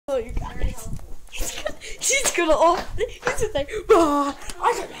Oh, you guys. He's gonna open it. He's just like, oh,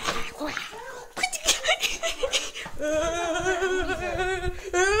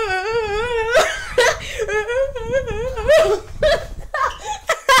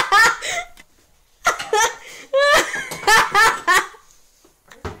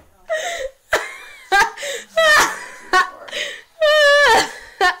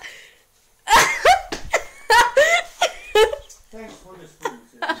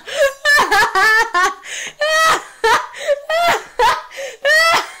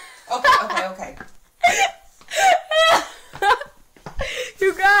 Okay.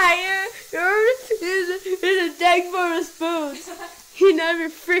 You guys, here's a thanks for the spoons. He never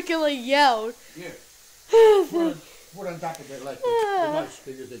freaking yelled. Here. Put on top of it like this. The much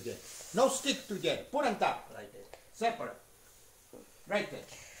bigger they get. No stick together. Put on top like this. Separate. Right there.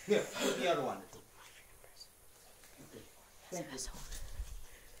 Here, put the other one. Okay. Thank you.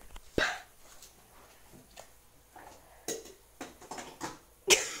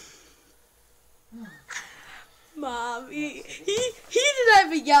 Mom, he did not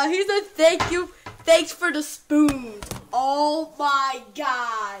even yell. He said thank you, thanks for the spoons. Oh my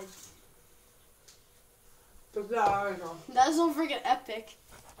god. That's so freaking epic.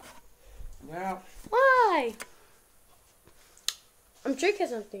 Yeah. Why? I'm drinking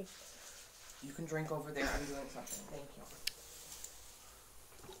something. You can drink over there. I'm doing something. Thank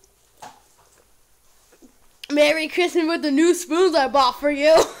you. Merry Christmas with the new spoons I bought for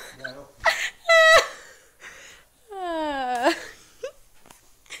you.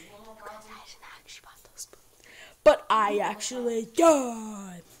 But I actually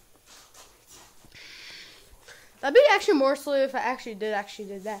did. That'd be actually more silly if I actually did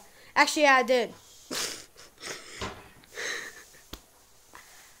that. Actually, yeah, I did.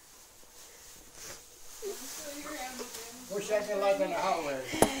 Wish I could like an outlet.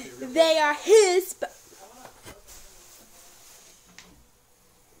 They are his.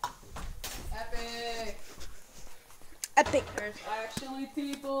 Epic. Epic. There's actually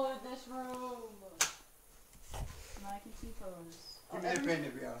people in this room. And I can see photos. Give me the pen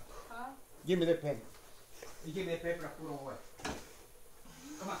if you are. Huh? Give me the pen. You give me the paper, I put it away.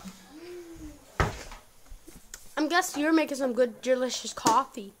 Come on. I'm guessing you're making some good, delicious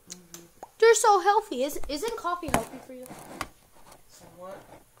coffee. You're so healthy. Isn't coffee healthy for you? Somewhat.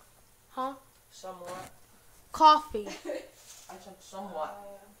 Huh? Somewhat. Coffee. I said somewhat.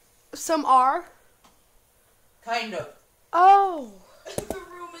 Some are? Kind of. Oh. The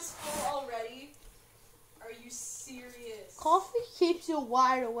room is full already. Are you serious? Coffee keeps you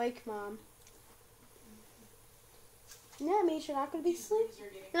wide awake, Mom. Yeah, means you're not going to be asleep.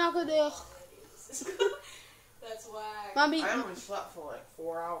 You're not going to be... That's why. Mommy, I only slept for like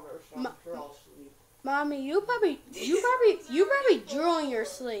 4 hours, so I'm sure I'll sleep. Mommy, you probably drew in your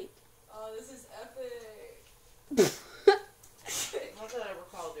sleep. Oh, this is epic. Not that I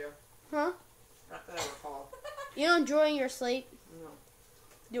recall, dear. Huh? Not that I recall. You don't draw in your sleep? No.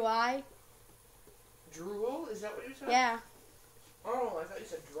 Do I? Drool? Is that what you said? Yeah. Oh, I thought you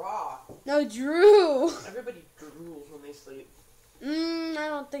said draw. No, Drew. Everybody drools when they sleep. I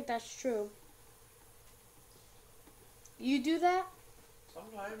don't think that's true. You do that?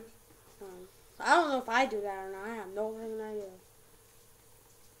 Sometimes. I don't know if I do that or not. I have no freaking idea.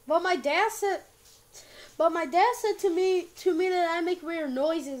 But my dad said to me that I make weird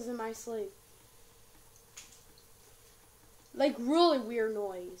noises in my sleep. Like really weird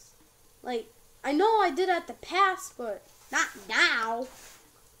noise. Like I know I did at the past, but not now.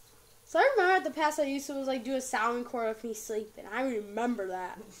 So I remember at the past I used to do a sound record of me sleeping. I remember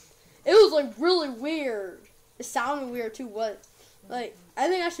that. It was like really weird. It sounded weird too. What? Like I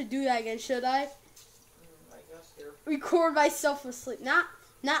think I should do that again. Should I? I guess, dear. Record myself asleep. Not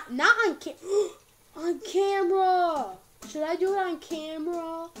on on camera. Should I do it on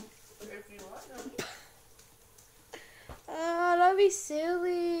camera? If you want to. That'd be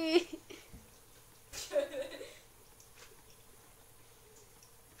silly.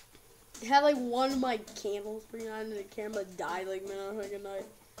 Had like one of my candles bring on and the camera died like middle of the night.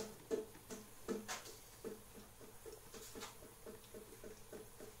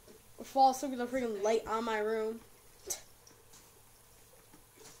 Or fall asleep with a freaking light on my room.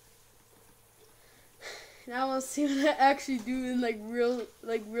 Now I want to see what I actually do in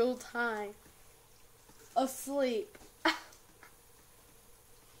real time. Asleep.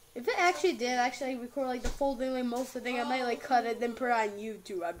 If it actually did record the full thing, most of the thing, I might cut it then put it on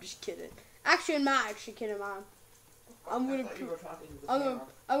YouTube. I'm just kidding. Actually, I'm not actually kidding, Mom. I'm gonna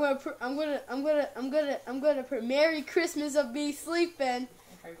put Merry Christmas of me sleeping.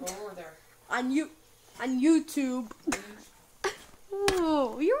 Okay, go over there. On YouTube.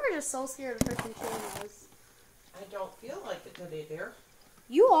 Oh, you were just so scared of freaking cameras. I don't feel like it today, dear.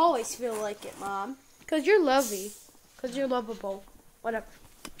 You always feel like it, Mom. Because you're lovey. Because you're lovable. Whatever.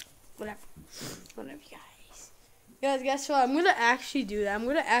 Whatever, guys. Guys, guess what? I'm going to actually do that. I'm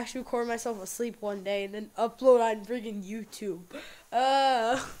going to actually record myself asleep one day and then upload on freaking YouTube.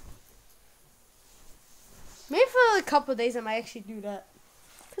 Maybe for a couple of days I might actually do that.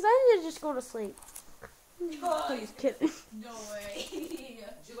 Because I need to just go to sleep. I'm just kidding. No way. Do you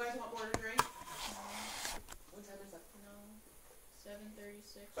guys want more to drink? What time is it? No.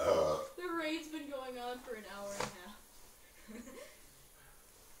 7:36. The raid's been going on for an hour and a half.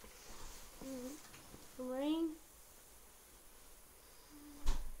 Rain.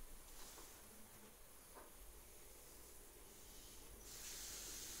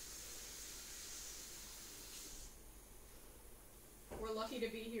 We're lucky to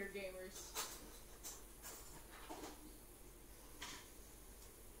be here, gamers.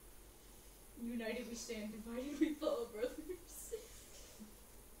 United we stand, divided we fall, brothers.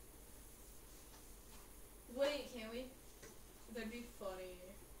 Wait, can we? That'd be funny.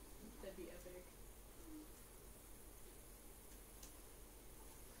 That'd be epic.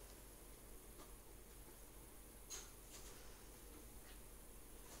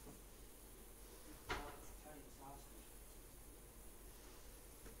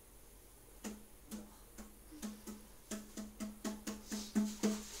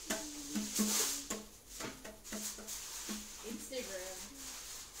 Instagram.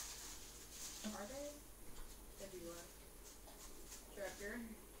 Are they? Everywhere. Tracker.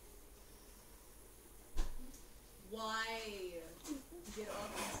 Why? Get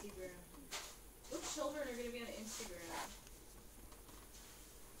off Instagram. What children are gonna be on Instagram?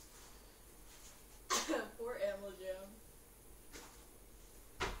 Poor Amla Jam.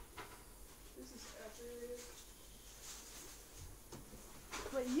 This is epic.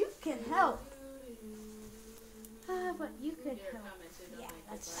 But you can help. But you could Derek help. commented on Yeah, my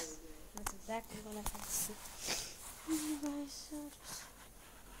that's goodbye. exactly what I had to say. You guys,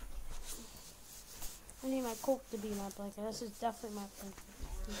 I need my Coke to be my blanket. This is definitely my blanket.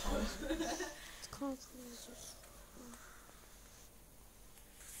 You guys. It's constantly just...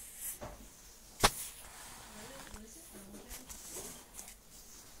 What is it?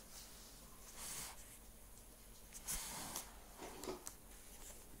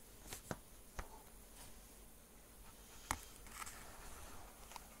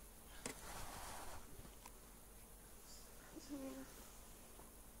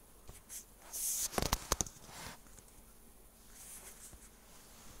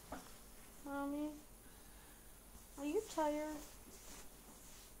 Mommy, are you tired?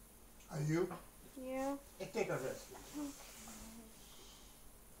 Are you? Yeah. Take a rest.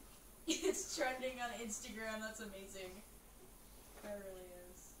 It's trending on Instagram. That's amazing. That really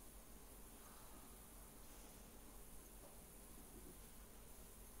is.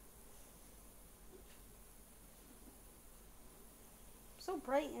 So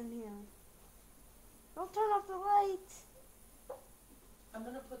bright in here. Don't turn off the lights. I'm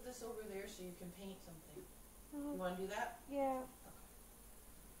gonna put this over there so you can paint something. Oh, You wanna do that? yeah.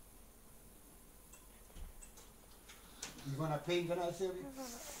 You gonna paint tonight, Sylvia?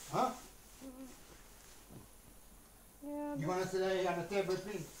 Huh? Yeah. You gonna sit on the table and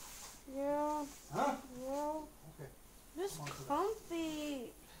paint? Yeah. Huh? Yeah. Okay. This Come on, sit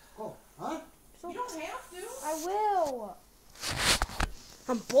comfy. Go. Huh? So You don't have to. I will.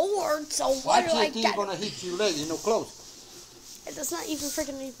 I'm bored, so why Watch do I this thing get gonna hit your leg, close. it? Does not even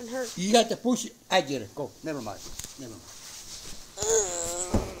freaking even hurt. You got to push it. I get it. Go. Never mind. Never mind.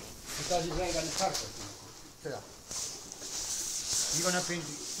 Because it's laying on the carpet. Sit down. You're gonna paint.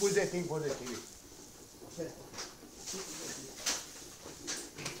 Push that thing for the TV. Sit down.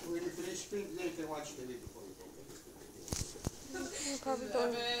 When you finish painting, then you can watch the video for you. Probably This is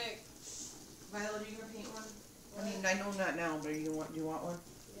don't. epic. Viola, are you gonna paint one? I mean, I know not now, but do you want one?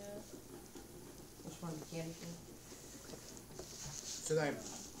 Yeah. Which one? The candy cane? Sit down.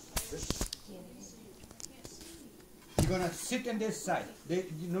 You're gonna sit on this side.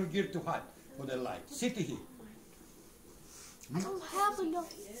 You're too hot for the light. Sit here. I don't have enough.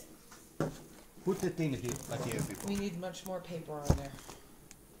 Put the thing here, like here before. We need much more paper on there.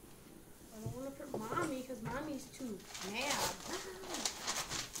 I don't want to put mommy because mommy's too mad.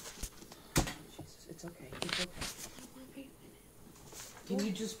 Jesus, it's okay. It's okay. Can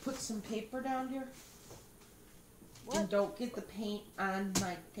you just put some paper down here? What? And don't get the paint on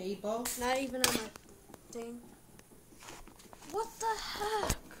my table. Not even on my thing. What the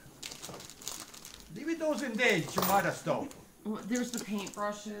heck? Leave those in there, it's your mother's stove. Oh, there's the paint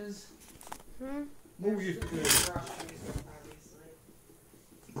brushes. Hmm? Move your There's the paint brushes, obviously.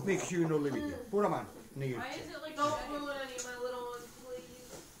 make sure you no limit it. Put them on. Near Why is it like Don't shaggy? ruin any of my little ones,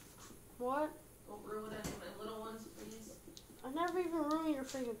 please. What? Don't ruin any of my little ones, please. I never even ruined your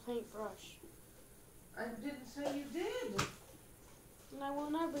freaking paintbrush. I didn't say you did. And I will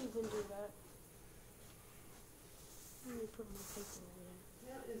never even do that. Let me put my paper over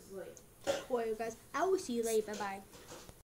there. That is like. Well, you guys, I will see you later. Bye-bye.